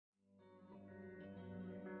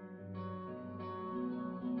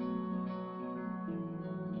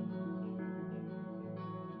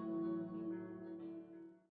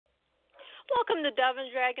Welcome to Dove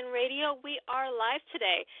and Dragon Radio. We are live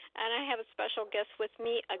today, and I have a special guest with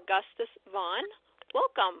me, Augustus Vaughn.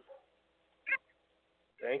 Welcome.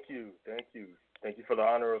 Thank you. Thank you for the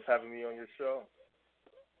honor of having me on your show.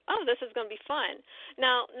 Oh, this is going to be fun.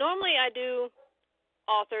 Now, normally I do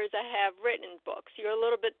authors that have written books. You're a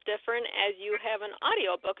little bit different as you have an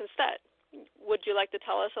audio book instead. Would you like to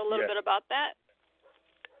tell us a little bit about that?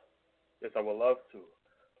 Yes, I would love to.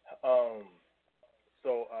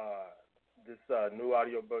 This new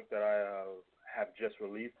audiobook that I have just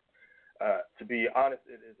released, to be honest,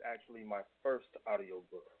 it is actually my first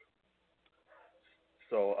audiobook.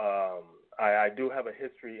 So I do have a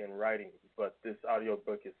history in writing, but this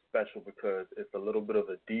audiobook is special because it's a little bit of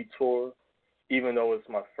a detour, even though it's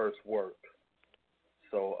my first work.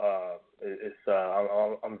 So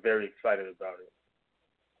I'm very excited about it.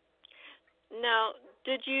 Now,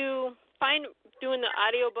 did you find doing the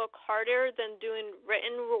audiobook harder than doing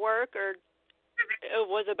written work, or it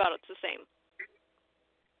was about the same?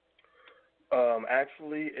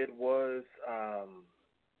 Actually, it was.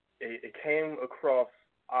 It came across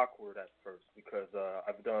awkward at first because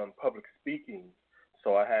I've done public speaking,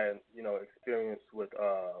 so I had experience with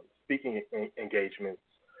speaking engagements,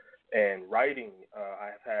 and writing.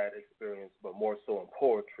 I've had experience, but more so in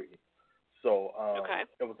poetry. So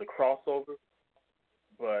It was a crossover,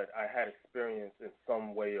 but I had experience in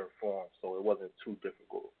some way or form, so it wasn't too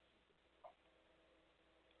difficult.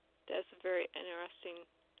 That's a very interesting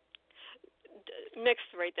mix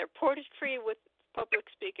right there. Poetry with public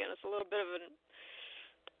speaking. It's a little bit of a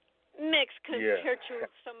mix compared to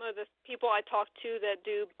some of the people I talk to that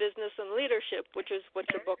do business and leadership, which is what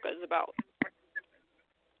your book is about.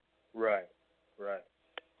 Right.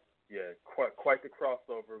 Yeah, quite the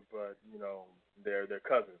crossover, but they're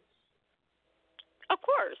cousins. Of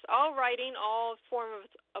course, all writing, all forms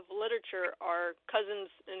of literature are cousins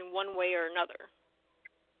in one way or another.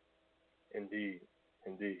 Indeed.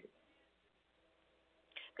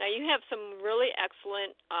 Now, you have some really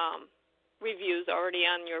excellent reviews already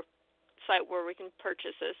on your site where we can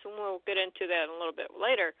purchase this, and we'll get into that a little bit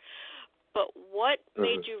later. But what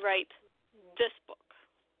made you write this book?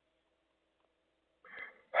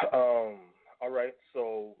 All right,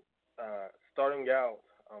 so starting out,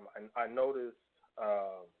 I noticed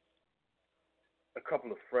a couple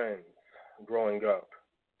of friends growing up,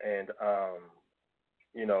 and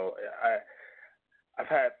I've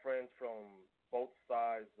had friends from both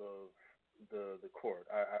sides of the court.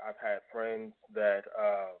 I've had friends that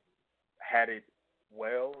had it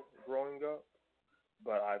well growing up,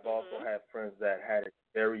 but I've also had friends that had it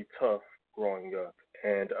very tough growing up,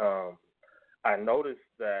 and I noticed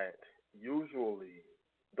that usually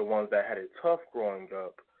the ones that had it tough growing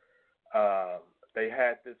up, they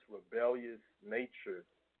had this rebellious nature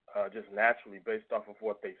just naturally based off of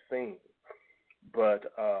what they've seen.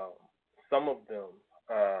 But some of them,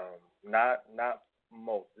 not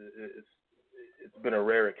most, it's been a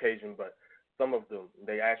rare occasion, but some of them,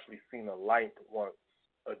 they actually seen a light once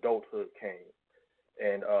adulthood came.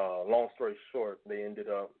 And long story short, they ended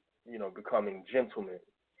up, becoming gentlemen.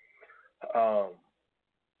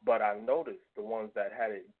 But I noticed the ones that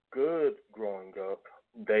had it good growing up,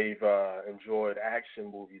 they've enjoyed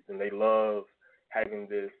action movies, and they love having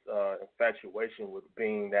this infatuation with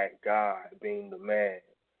being that guy, being the man.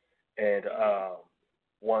 And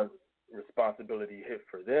once responsibility hit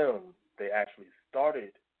for them, they actually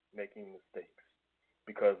started making mistakes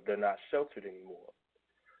because they're not sheltered anymore.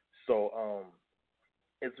 So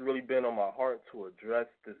it's really been on my heart to address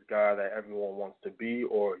this guy that everyone wants to be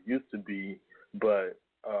or used to be, but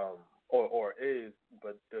or is,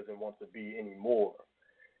 but doesn't want to be anymore.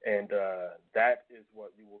 And that is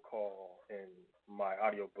what you will call in my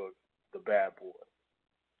audiobook, The Bad Boy.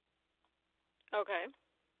 Okay.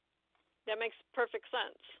 That makes perfect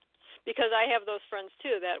sense. Because I have those friends,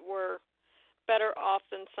 too, that were better off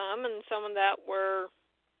than some, and some that were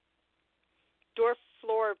door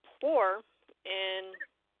floor poor. And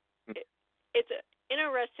it's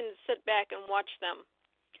interesting to sit back and watch them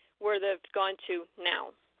where they've gone to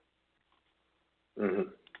now.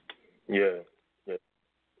 Yeah.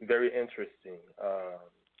 Very interesting.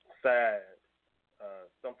 Sad.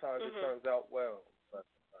 Sometimes it turns out well, but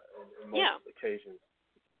in most occasions,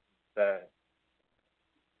 sad.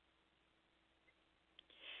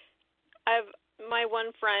 My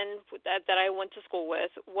one friend that I went to school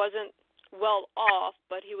with wasn't well off,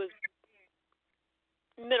 but he was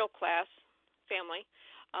middle class family.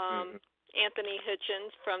 Anthony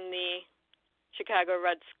Hitchens from the Chicago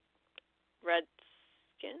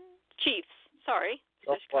Chiefs. Sorry,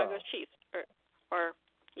 Chicago Chiefs, or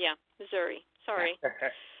Missouri. Sorry.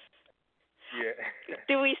 Yeah.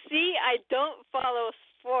 Do we see? I don't follow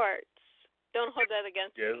sports. Don't hold that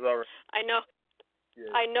against Yeah, me. it's all right. I know.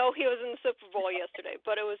 Yeah. I know he was in the Super Bowl yesterday,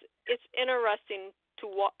 but it's interesting to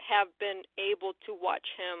have been able to watch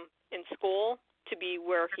him in school to be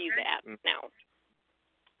where he's at now.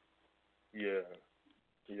 Yeah.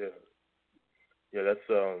 Yeah. Yeah, that's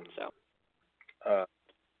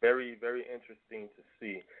very, very interesting to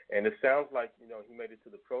see. And it sounds like, he made it to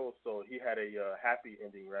the pros, so he had a happy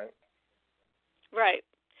ending, right? Right.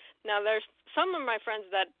 Now there's some of my friends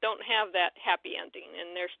that don't have that happy ending,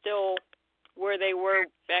 and they're still where they were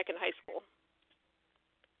back in high school.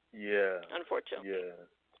 Yeah. Unfortunately. Yeah.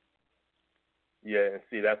 Yeah, and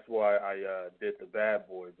see, that's why I did the bad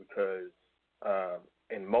boy, because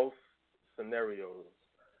in most scenarios,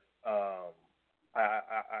 I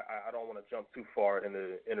don't want to jump too far in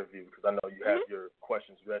the interview because I know you have your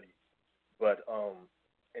questions ready. But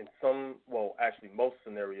in actually most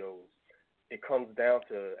scenarios, it comes down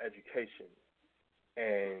to education,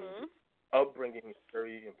 and upbringing is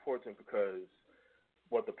very important because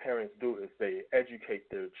what the parents do is they educate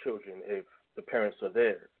their children if the parents are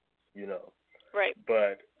there, Right.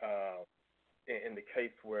 But in the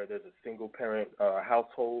case where there's a single parent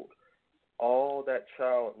household, all that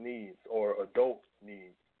child needs or adult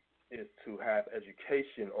needs is to have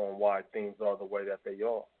education on why things are the way that they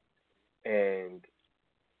are. And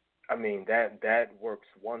I mean that works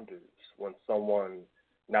wonders when someone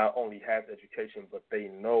not only has education but they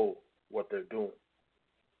know what they're doing.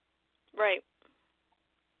 Right.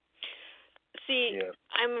 See, yeah.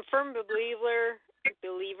 I'm a firm believer,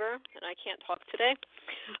 and I can't talk today,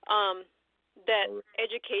 that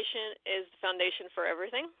education is the foundation for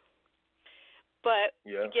everything. But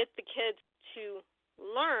to get the kids to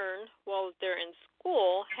learn while they're in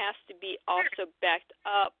school has to be also backed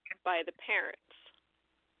up by the parents.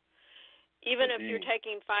 Even if you're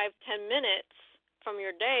taking 5-10 minutes from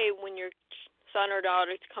your day when your son or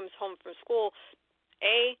daughter comes home from school,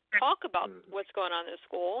 talk about what's going on in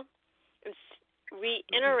school and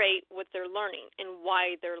reiterate what they're learning and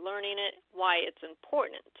why they're learning it, why it's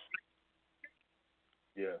important.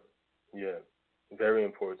 Yeah, very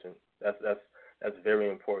important. That's very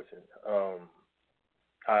important.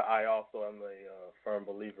 I also am a firm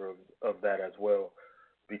believer of that as well,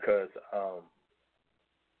 because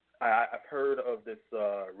I've heard of this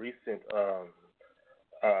recent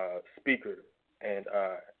speaker, and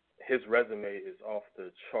his resume is off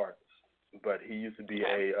the charts. But he used to be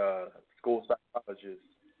a school psychologist,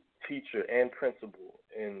 teacher, and principal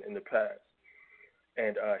in the past.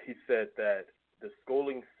 And he said that the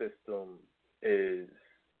schooling system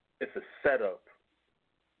it's a setup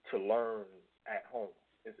to learn at home.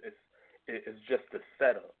 It's just a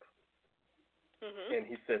setup. And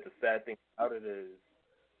he said the sad thing about it is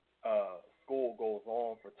school goes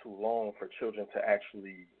on for too long for children to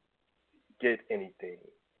actually get anything.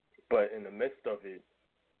 But in the midst of it,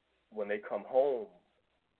 when they come home,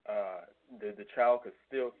 the child could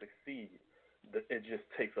still succeed. It just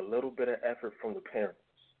takes a little bit of effort from the parents.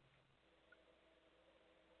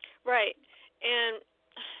 Right. And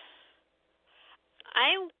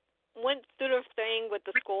I went through the thing with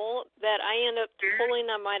the school that I ended up pulling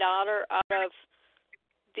my daughter out of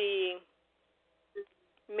the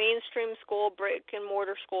mainstream school, brick and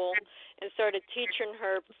mortar school, and started teaching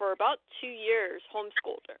her for about 2 years,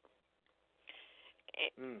 homeschooled her,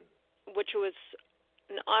 which was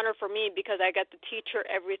an honor for me because I got to teach her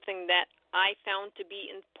everything that I found to be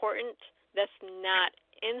important that's not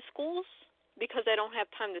in schools because I don't have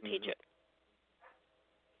time to teach it.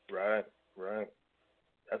 Right.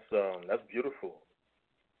 That's beautiful.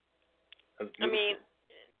 That's beautiful. I mean,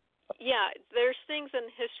 yeah, there's things in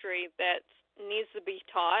history that needs to be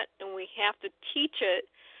taught, and we have to teach it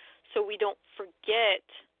so we don't forget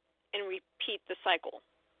and repeat the cycle.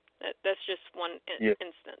 That's just one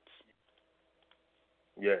instance.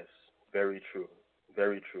 Yes, very true,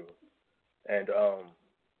 very true. And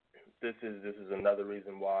this is another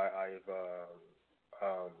reason why I've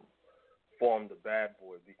formed the Bad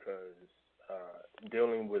Boy, because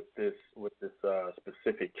dealing with this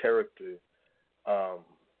specific character,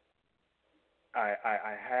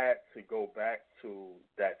 I had to go back to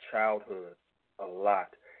that childhood a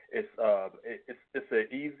lot. It's an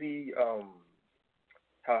easy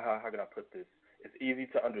how can I put this? It's easy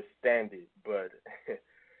to understand it, but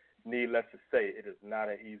needless to say, it is not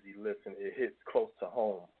an easy listen. It hits close to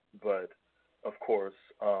home, but of course,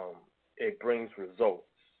 it brings results.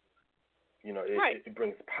 It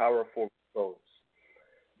brings powerful results.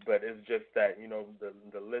 But it's just that,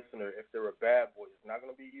 the listener, if they're a bad boy, it's not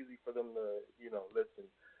going to be easy for them to, listen.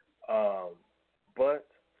 But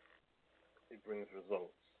it brings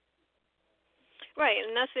results. Right,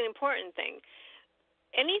 and that's the important thing.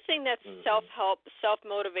 Anything that's self-help,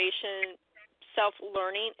 self-motivation,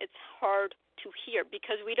 self-learning, it's hard to hear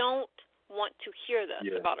because we don't want to hear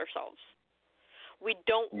this about ourselves. We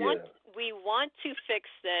don't want we want to fix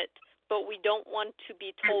it, but we don't want to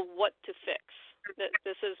be told what to fix.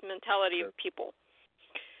 This is mentality of people.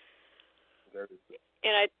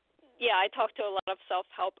 And I talk to a lot of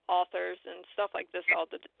self-help authors and stuff like this all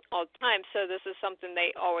the time. So this is something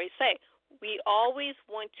they always say. We always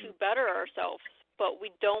want to better ourselves, but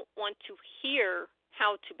we don't want to hear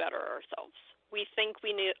how to better ourselves. We think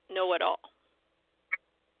we know it all.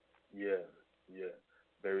 Yeah,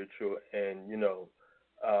 very true. And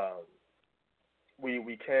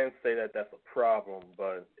we can say that that's a problem,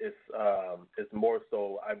 but it's more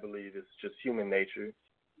so. I believe it's just human nature.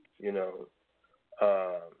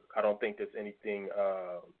 I don't think there's anything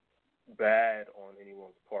bad on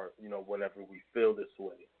anyone's part. Whenever we feel this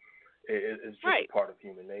way, it's just a part of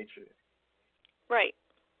human nature. Right.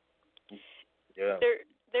 Yeah.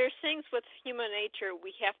 There's things with human nature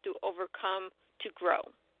we have to overcome to grow.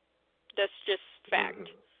 That's just fact.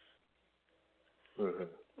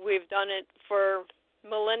 We've done it for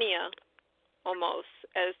millennia almost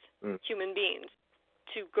as human beings.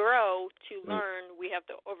 To grow, to learn, we have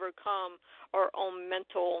to overcome our own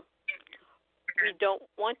mental. We don't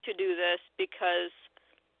want to do this because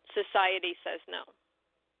society says no.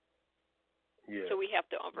 Yeah. So we have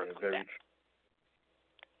to overcome that.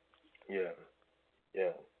 Yeah.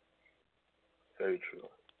 Very true.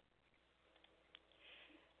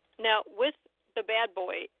 Now, with the bad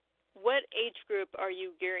boy, what age group are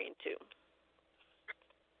you gearing to?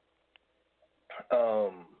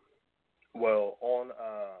 Well, on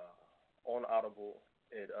Audible,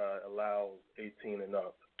 it allows 18 and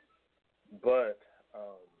up. But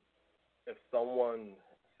if someone,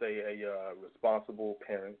 say a responsible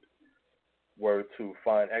parent, were to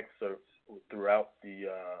find excerpts throughout the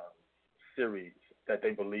series that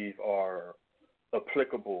they believe are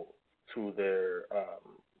applicable to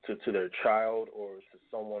their child or to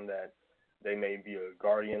someone that they may be a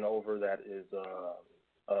guardian over that is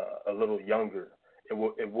a little younger,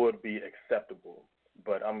 it would be acceptable.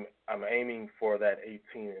 But I'm aiming for that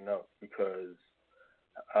 18 and up because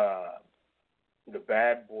the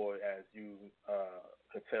bad boy, as you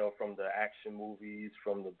can tell from the action movies,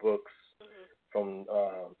 from the books, from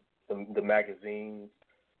the magazines,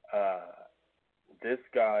 this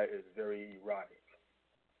guy is very erotic.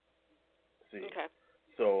 See,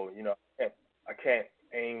 so I can't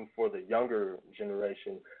aim for the younger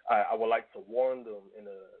generation. I would like to warn them in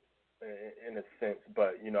a sense,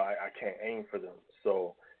 but I can't aim for them.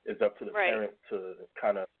 So it's up to the parent to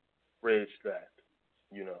kind of bridge that.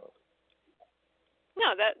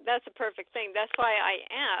 No, that's a perfect thing. That's why I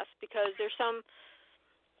asked, because there's some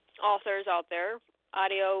authors out there,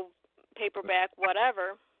 audio, paperback,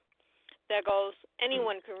 whatever, that goes,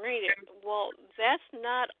 anyone can read it. Well, that's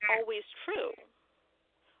not always true.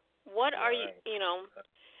 What are you,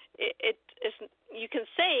 it's, you can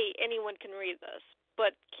say anyone can read this,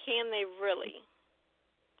 but can they really?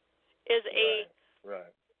 Is a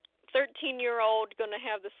 13-year-old going to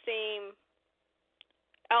have the same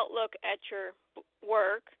outlook at your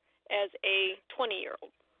work as a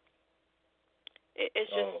 20-year-old? It's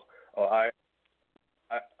just...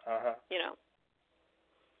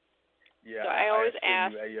 Yeah, so I always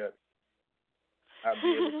ask. I'll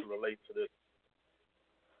be able to relate to this.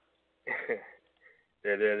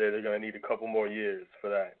 They're going to need a couple more years for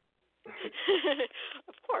that.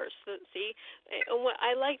 Of course. See,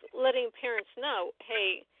 I like letting parents know,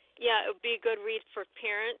 hey, yeah, it would be a good read for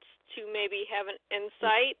parents to maybe have an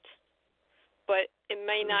insight, but it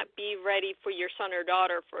may not be ready for your son or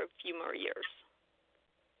daughter for a few more years.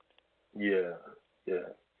 Yeah,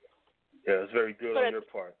 it's very good on your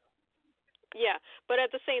part. Yeah, but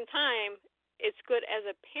at the same time, it's good as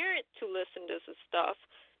a parent to listen to this stuff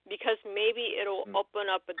because maybe it'll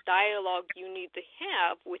open up a dialogue you need to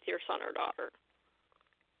have with your son or daughter.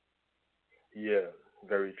 Yeah,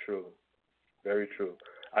 very true. Very true.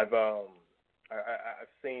 I've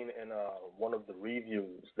seen in one of the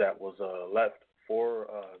reviews that was left for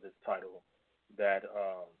this title that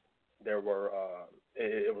there were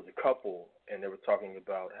it was a couple, and they were talking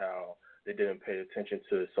about how they didn't pay attention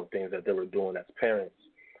to some things that they were doing as parents.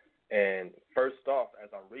 And first off,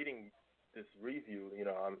 as I'm reading this review,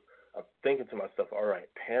 I'm thinking to myself, all right,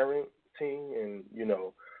 parenting, and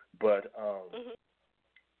but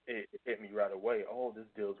it hit me right away. Oh, this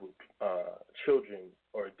deals with children,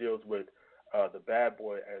 or it deals with the bad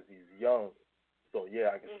boy as he's young. So yeah,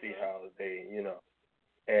 I can see how they,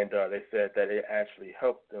 and they said that it actually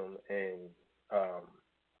helped them in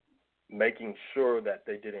making sure that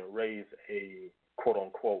they didn't raise a quote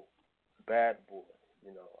unquote bad boy.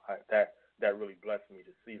 That really blessed me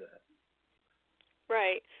to see that.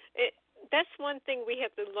 Right. That's one thing we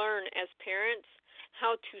have to learn as parents,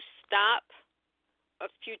 how to stop a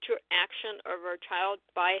future action of our child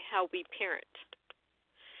by how we parent.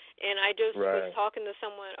 And I just was talking to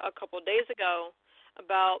someone a couple of days ago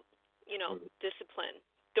about, discipline.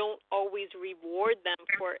 Don't always reward them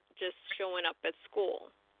for just showing up at school.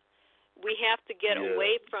 We have to get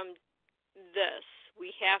away from this.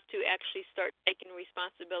 We have to actually start taking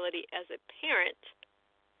responsibility as a parent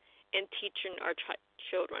and teaching our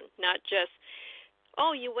children, not just,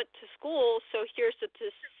 oh, you went to school, so here's a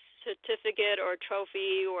certificate or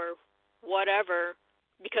trophy or whatever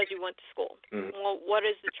because you went to school. Mm-hmm. Well, what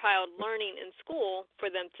is the child learning in school for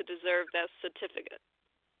them to deserve that certificate?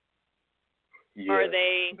 Yeah, are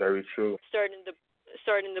they very true. starting to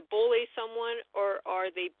bully someone, or are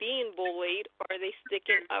they being bullied? Or are they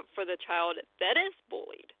sticking up for the child that is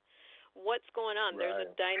bullied? What's going on? Right. There's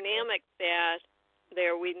a dynamic that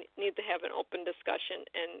there we need to have an open discussion,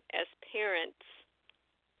 and as parents,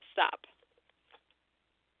 stop.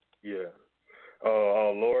 Yeah.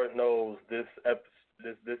 Lord knows this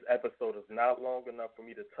episode is not long enough for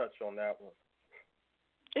me to touch on that one.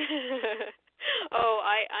 Oh,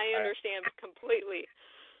 I understand completely.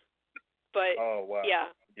 But wow.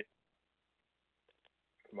 yeah.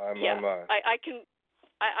 My. I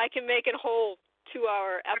can make a whole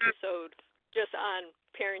 2-hour episode just on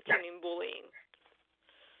parenting and bullying.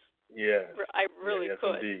 Yeah. I really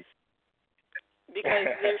could. Indeed. Because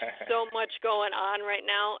there's so much going on right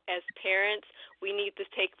now as parents we need to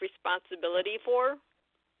take responsibility for,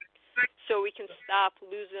 so we can stop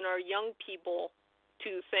losing our young people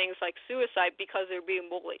to things like suicide because they're being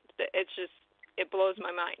bullied. It blows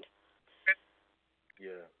my mind.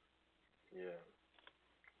 Yeah.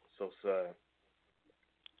 So sad.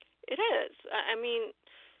 It is. I mean,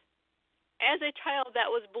 as a child that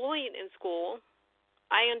was bullied in school,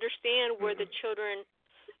 I understand where the children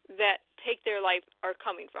that take their life are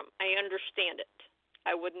coming from. I understand it.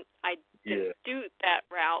 I didn't do that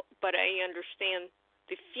route, but I understand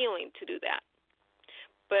the feeling to do that.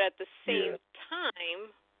 But at the same time,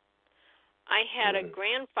 I had a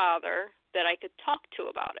grandfather that I could talk to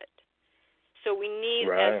about it. So we need,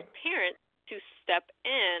 as parents, to step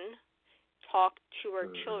in, talk to our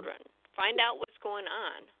children, find out what's going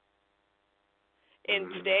on.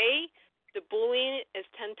 And today, the bullying is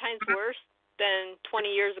 10 times worse than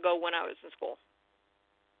 20 years ago when I was in school.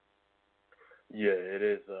 Yeah, it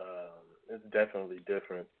is. It's definitely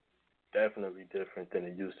different. Definitely different than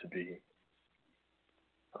it used to be.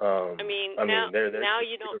 Now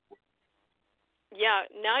you don't. Yeah,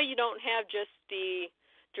 now you don't have just the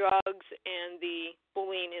drugs and the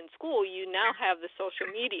bullying in school. You now have the social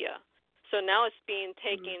media. So now it's being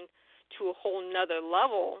taken to a whole nother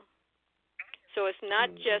level. So it's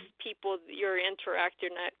not just people you're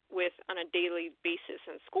interacting with on a daily basis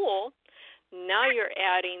in school. Now you're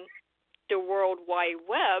adding the World Wide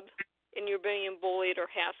Web, and you're being bullied or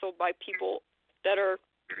hassled by people that are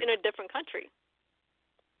in a different country.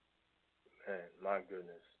 Man, my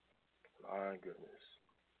goodness.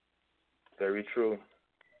 Very true.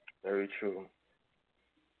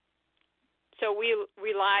 So we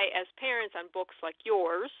rely as parents on books like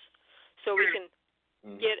yours, so we can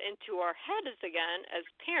get into our heads again as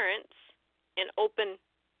parents and open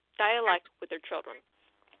dialogue with their children.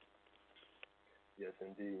 Yes,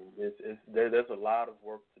 indeed. There's a lot of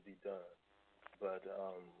work to be done, but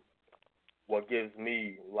what gives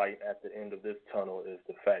me light at the end of this tunnel is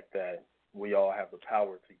the fact that we all have the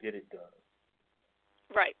power to get it done.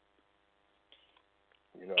 Right.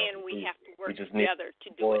 And we have to work together to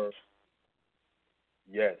do it.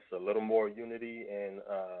 Yes, a little more unity and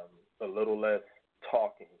a little less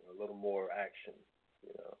talking, a little more action,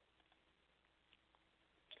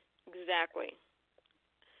 Exactly.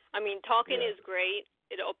 I mean, talking is great.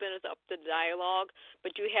 It opens up the dialogue,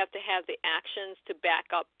 but you have to have the actions to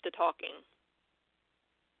back up the talking.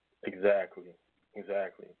 Exactly.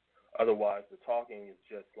 Otherwise, the talking is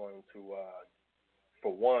just going to,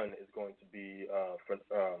 for one, is going to be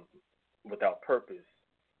without purpose,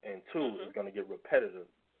 and two, it's going to get repetitive.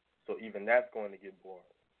 So even that's going to get boring.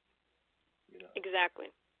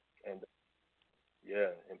 Exactly. And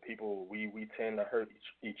and people, we tend to hurt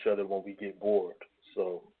each other when we get bored.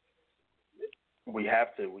 So we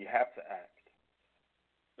have to act.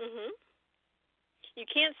 You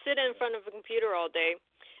can't sit in front of a computer all day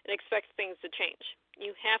and expect things to change.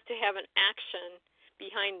 You have to have an action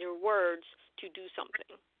behind your words to do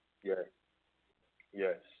something. Yes.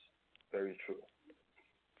 Very true.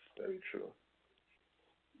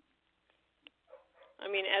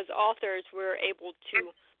 I mean, as authors, we're able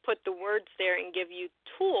to put the words there and give you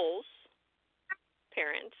tools.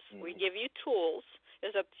 Parents, we give you tools.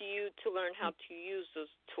 It's up to you to learn how to use those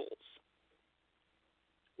tools.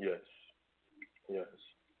 Yes. Yes.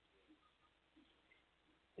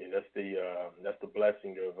 Yeah, that's the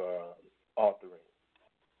blessing of authoring.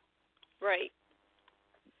 Right.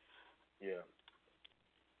 Yeah.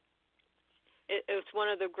 It's one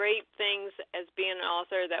of the great things as being an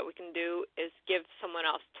author that we can do is give someone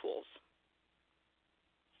else tools.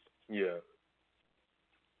 Yeah.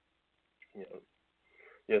 Yeah.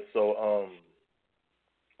 Yeah. So,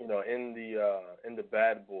 in the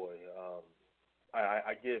Bad Boy,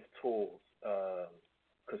 I give tools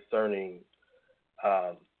concerning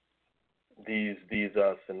um, these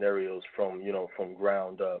scenarios from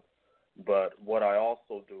ground up. But what I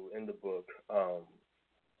also do in the book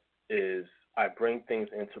is I bring things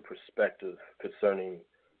into perspective concerning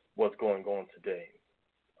what's going on today.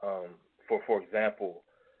 For example,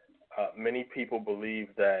 many people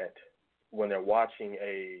believe that when they're watching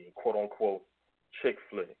a quote unquote chick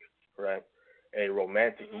flick, right, a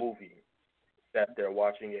romantic movie, that they're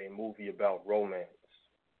watching a movie about romance.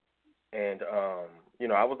 And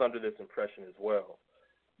I was under this impression as well.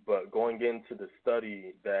 But going into the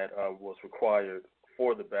study that was required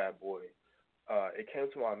for the Bad Boy, it came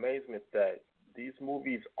to my amazement that these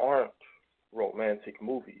movies aren't romantic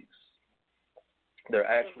movies. They're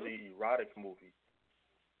actually erotic movies.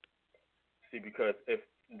 See, because if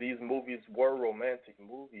these movies were romantic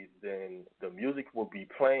movies, then the music would be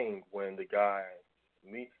playing when the guy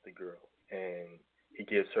meets the girl and he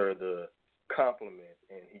gives her the compliment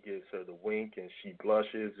and he gives her the wink and she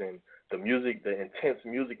blushes, and the intense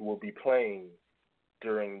music will be playing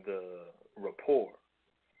during the rapport.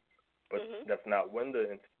 But that's not when the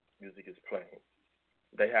intense music is playing.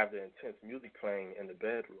 They have the intense music playing in the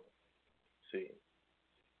bedroom. See?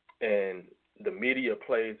 And the media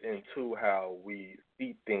plays into how we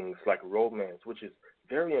see things like romance, which is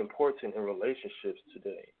very important in relationships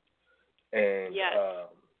today. And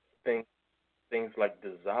things like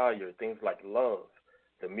desire, things like love.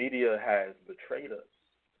 The media has betrayed us.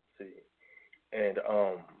 See, and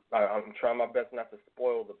I'm trying my best not to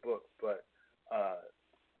spoil the book, but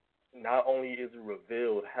not only is it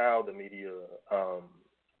revealed how the media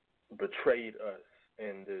betrayed us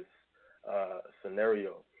in this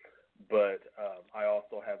scenario, but I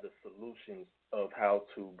also have the solutions of how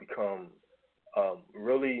to become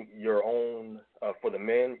really your own, for the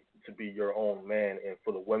men to be your own man and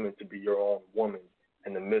for the women to be your own woman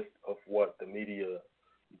in the midst of what the media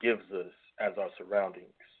gives us as our surroundings.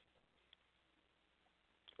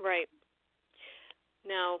 Right.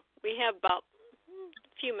 Now, we have about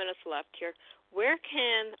a few minutes left here. Where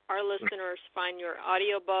can our listeners find your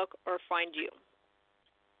audiobook or find you?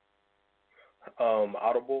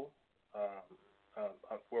 Audible.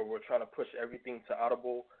 We're trying to push everything to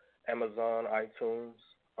Audible, Amazon, iTunes.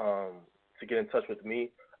 To get in touch with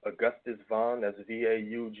me, Augustus Vaughn, that's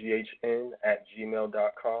VAUGHN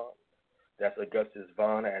 @gmail.com. That's Augustus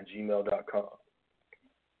Vaughn @gmail.com.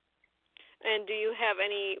 And do you have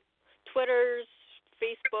any Twitters,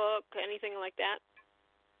 Facebook, anything like that?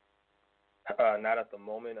 Not at the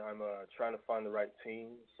moment. I'm trying to find the right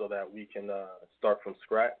team so that we can start from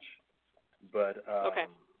scratch. But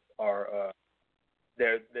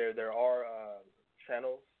there are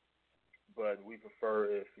channels, but we prefer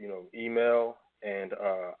if email and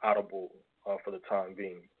Audible for the time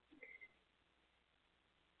being.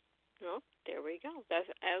 Well, there we go. That's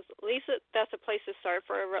at least that's a place to start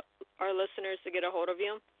for our listeners to get a hold of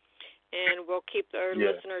you. And we'll keep our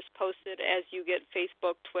listeners posted as you get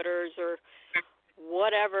Facebook, Twitters, or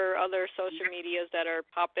whatever other social medias that are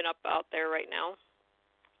popping up out there right now.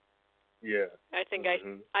 Yeah. I think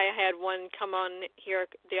I had one come on here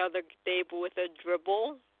the other day with a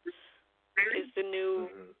dribble is the new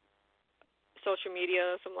social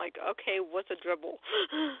media. So I'm like, okay, what's a dribble?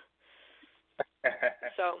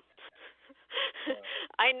 So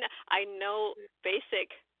I know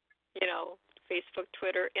basic, Facebook,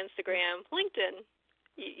 Twitter, Instagram, LinkedIn.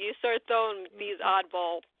 You start throwing these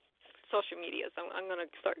oddball social medias, I'm going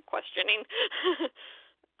to start questioning.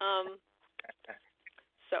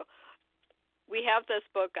 So we have this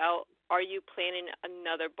book out. Are you planning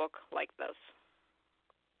another book like this?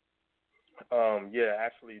 Yeah,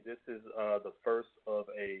 actually, this is the first of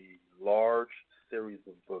a large series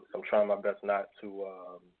of books. I'm trying my best not to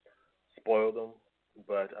spoil them,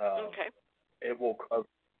 but it will cover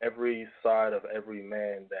every side of every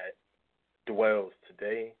man that dwells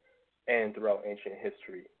today and throughout ancient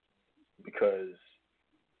history, because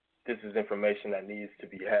this is information that needs to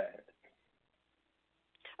be had.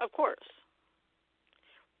 Of course.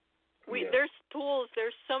 There's tools.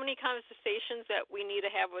 There's so many conversations that we need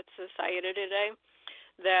to have with society today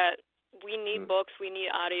that we need books, we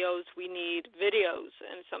need audios, we need videos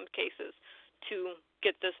in some cases to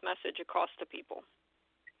get this message across to people.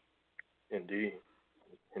 Indeed.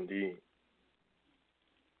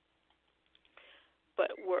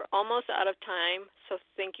 But we're almost out of time, so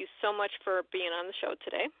thank you so much for being on the show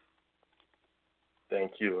today.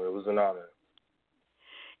 Thank you. It was an honor.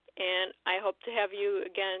 And I hope to have you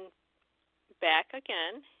back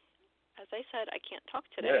again. As I said, I can't talk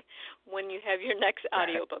today. When you have your next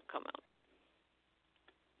audiobook come out.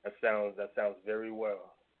 That sounds very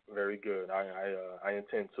well, very good. I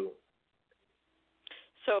intend to.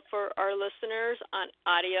 So for our listeners on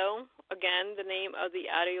audio, again, the name of the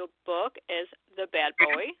audio book is The Bad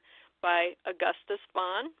Boy by Augustus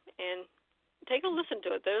Vaughn, and take a listen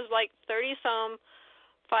to it. There's like 30-some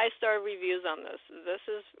 5-star reviews on this. This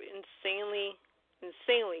is insanely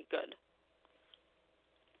good.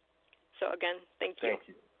 So again, thank you. Thank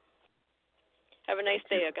you. Have a nice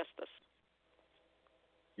day, Augustus.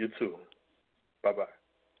 You too. Bye-bye.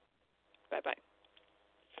 Bye-bye.